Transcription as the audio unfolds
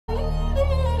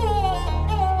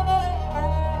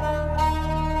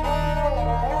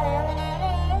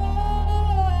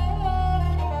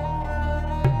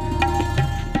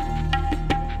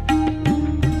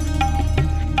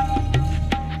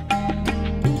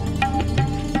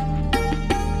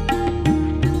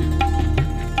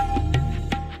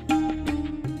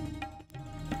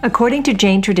According to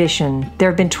Jain tradition, there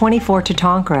have been 24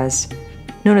 Tirthankars,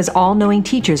 known as all-knowing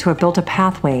teachers who have built a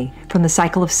pathway from the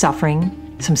cycle of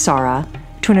suffering, samsara,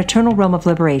 to an eternal realm of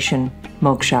liberation,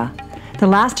 moksha. The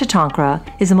last Tirthankara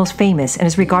is the most famous and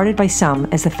is regarded by some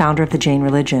as the founder of the Jain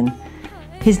religion.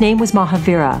 His name was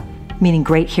Mahavira, meaning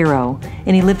great hero,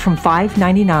 and he lived from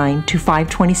 599 to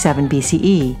 527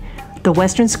 BCE. The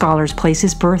Western scholars place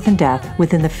his birth and death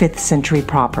within the 5th century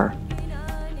proper.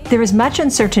 There is much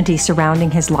uncertainty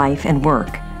surrounding his life and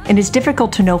work, and it's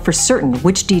difficult to know for certain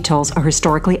which details are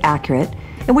historically accurate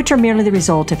and which are merely the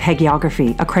result of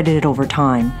hagiography accredited over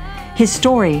time. His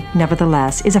story,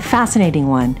 nevertheless, is a fascinating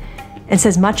one and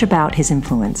says much about his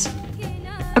influence.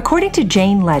 According to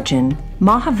Jain legend,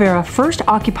 Mahavira first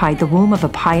occupied the womb of a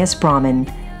pious Brahmin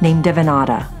named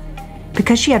Devanata.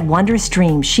 Because she had wondrous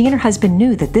dreams, she and her husband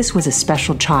knew that this was a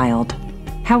special child.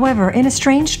 However, in a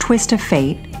strange twist of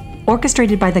fate,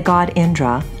 orchestrated by the god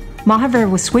Indra, Mahavira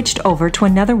was switched over to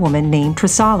another woman named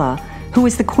Trisala, who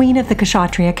was the queen of the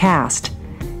Kshatriya caste.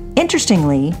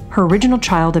 Interestingly, her original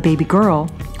child, a baby girl,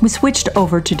 was switched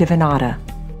over to Devanata.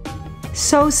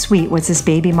 So sweet was this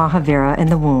baby Mahavira in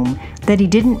the womb that he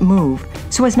didn't move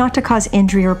so as not to cause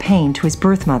injury or pain to his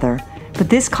birth mother, but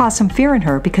this caused some fear in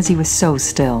her because he was so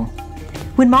still.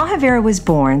 When Mahavira was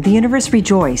born, the universe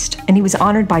rejoiced, and he was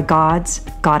honored by gods,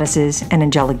 goddesses, and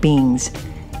angelic beings.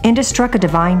 Indra struck a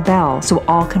divine bell so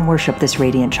all can worship this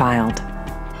radiant child.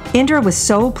 Indra was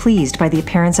so pleased by the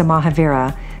appearance of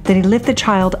Mahavira that he lifted the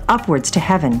child upwards to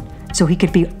heaven so he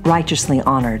could be righteously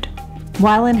honored.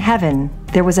 While in heaven,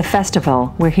 there was a festival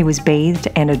where he was bathed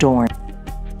and adorned.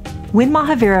 When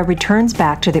Mahavira returns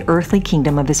back to the earthly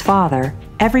kingdom of his father,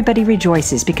 everybody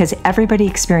rejoices because everybody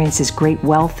experiences great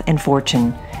wealth and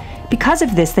fortune. Because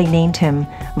of this, they named him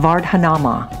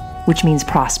Vardhanama, which means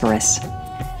prosperous.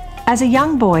 As a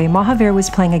young boy, Mahavira was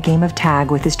playing a game of tag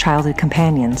with his childhood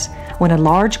companions when a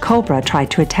large cobra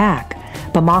tried to attack,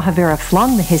 but Mahavira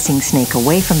flung the hissing snake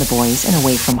away from the boys and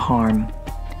away from harm.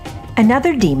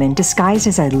 Another demon, disguised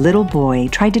as a little boy,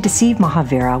 tried to deceive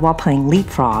Mahavira while playing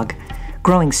leapfrog,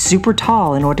 growing super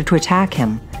tall in order to attack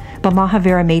him, but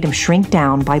Mahavira made him shrink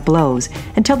down by blows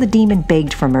until the demon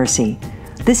begged for mercy.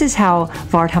 This is how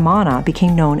Vardhamana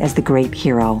became known as the great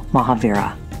hero,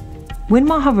 Mahavira. When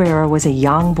Mahavira was a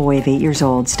young boy of 8 years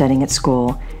old studying at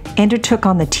school, Indra took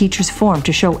on the teacher's form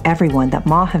to show everyone that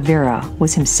Mahavira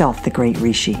was himself the great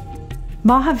rishi.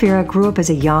 Mahavira grew up as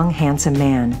a young, handsome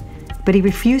man, but he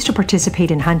refused to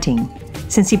participate in hunting,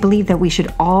 since he believed that we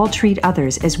should all treat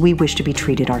others as we wish to be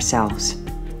treated ourselves.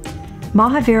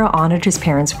 Mahavira honored his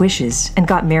parents' wishes and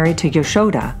got married to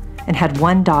Yashoda and had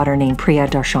one daughter named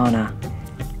Priyadarshana.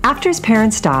 After his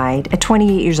parents died, at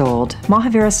 28 years old,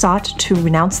 Mahavira sought to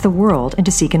renounce the world and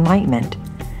to seek enlightenment.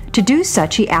 To do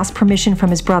such, he asked permission from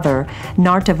his brother,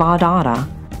 Nartavadata.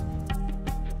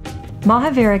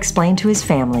 Mahavira explained to his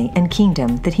family and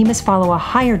kingdom that he must follow a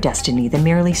higher destiny than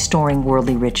merely storing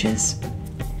worldly riches.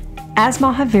 As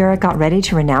Mahavira got ready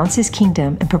to renounce his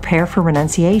kingdom and prepare for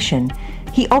renunciation,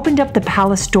 he opened up the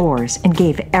palace doors and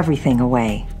gave everything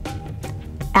away.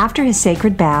 After his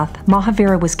sacred bath,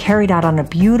 Mahavira was carried out on a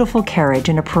beautiful carriage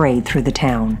in a parade through the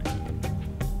town.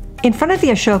 In front of the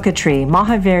Ashoka tree,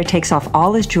 Mahavira takes off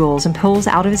all his jewels and pulls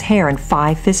out of his hair in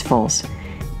 5 fistfuls.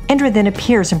 Indra then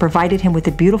appears and provided him with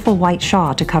a beautiful white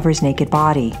shawl to cover his naked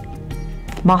body.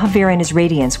 Mahavira and his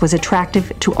radiance was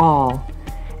attractive to all,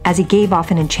 as he gave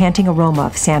off an enchanting aroma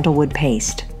of sandalwood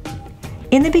paste.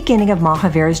 In the beginning of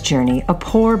Mahavira's journey, a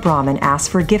poor Brahmin asked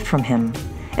for a gift from him,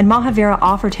 and Mahavira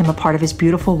offered him a part of his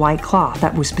beautiful white cloth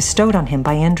that was bestowed on him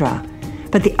by Indra,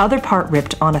 but the other part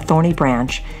ripped on a thorny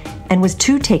branch and was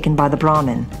too taken by the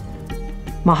Brahmin.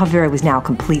 Mahavira was now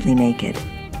completely naked.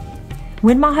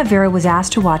 When Mahavira was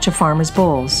asked to watch a farmer's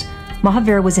bulls,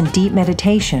 Mahavira was in deep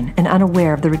meditation and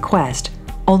unaware of the request,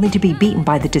 only to be beaten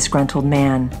by the disgruntled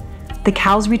man. The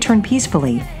cows returned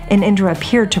peacefully, and Indra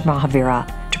appeared to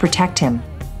Mahavira to protect him,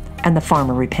 and the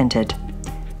farmer repented.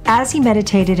 As he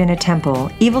meditated in a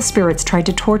temple, evil spirits tried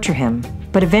to torture him,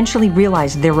 but eventually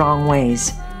realized their wrong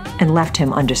ways and left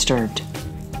him undisturbed.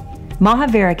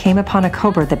 Mahavira came upon a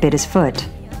cobra that bit his foot,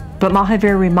 but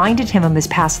Mahavira reminded him of his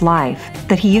past life,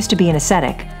 that he used to be an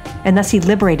ascetic, and thus he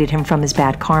liberated him from his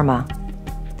bad karma.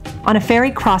 On a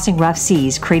ferry crossing rough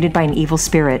seas created by an evil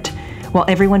spirit, while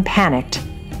everyone panicked,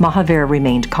 Mahavira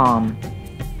remained calm.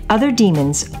 Other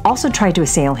demons also tried to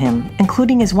assail him,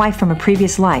 including his wife from a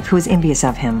previous life who was envious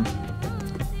of him.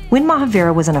 When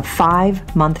Mahavira was on a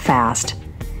 5-month fast,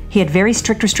 he had very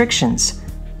strict restrictions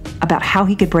about how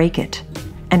he could break it,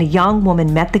 and a young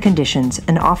woman met the conditions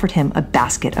and offered him a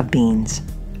basket of beans.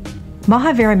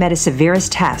 Mahavira met his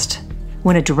severest test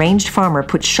when a deranged farmer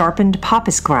put sharpened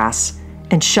papas grass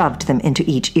and shoved them into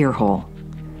each ear hole.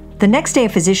 The next day, a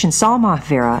physician saw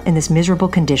Mahavira in this miserable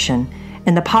condition,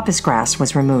 and the papas grass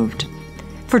was removed.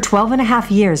 For 12.5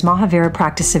 years, Mahavira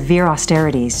practiced severe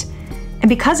austerities, and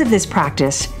because of this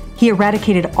practice, he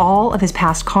eradicated all of his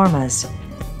past karmas,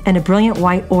 and a brilliant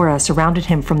white aura surrounded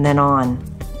him from then on.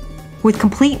 With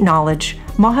complete knowledge,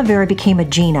 Mahavira became a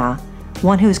Jaina,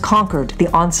 one who has conquered the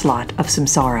onslaught of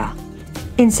samsara.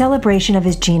 In celebration of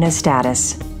his Jaina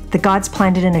status, the gods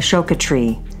planted an Ashoka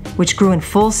tree, which grew in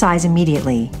full size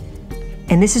immediately,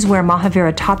 and this is where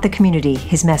Mahavira taught the community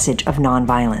his message of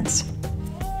nonviolence.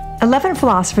 11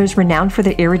 philosophers renowned for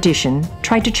their erudition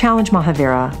tried to challenge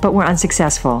Mahavira, but were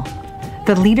unsuccessful.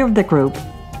 The leader of the group,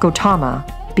 Gautama,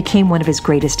 became one of his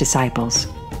greatest disciples.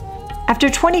 After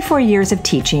 24 years of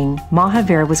teaching,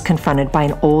 Mahavira was confronted by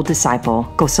an old disciple,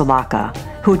 Gosalaka,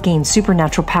 who had gained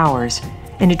supernatural powers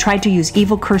and who tried to use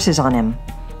evil curses on him.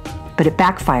 But it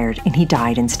backfired and he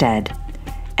died instead.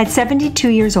 At 72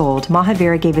 years old,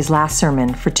 Mahavira gave his last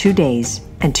sermon for 2 days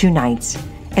and 2 nights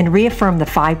and reaffirmed the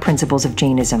 5 principles of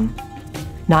Jainism: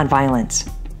 nonviolence,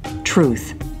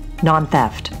 truth,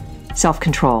 non-theft,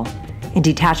 self-control, and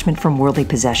detachment from worldly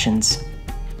possessions.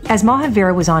 As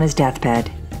Mahavira was on his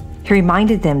deathbed, he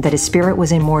reminded them that his spirit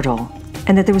was immortal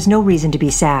and that there was no reason to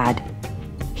be sad.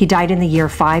 He died in the year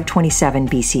 527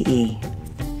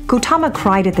 BCE. Gautama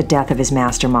cried at the death of his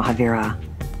master Mahavira,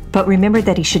 but remembered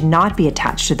that he should not be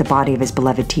attached to the body of his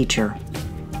beloved teacher,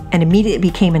 and immediately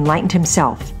became enlightened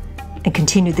himself and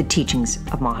continued the teachings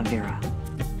of Mahavira.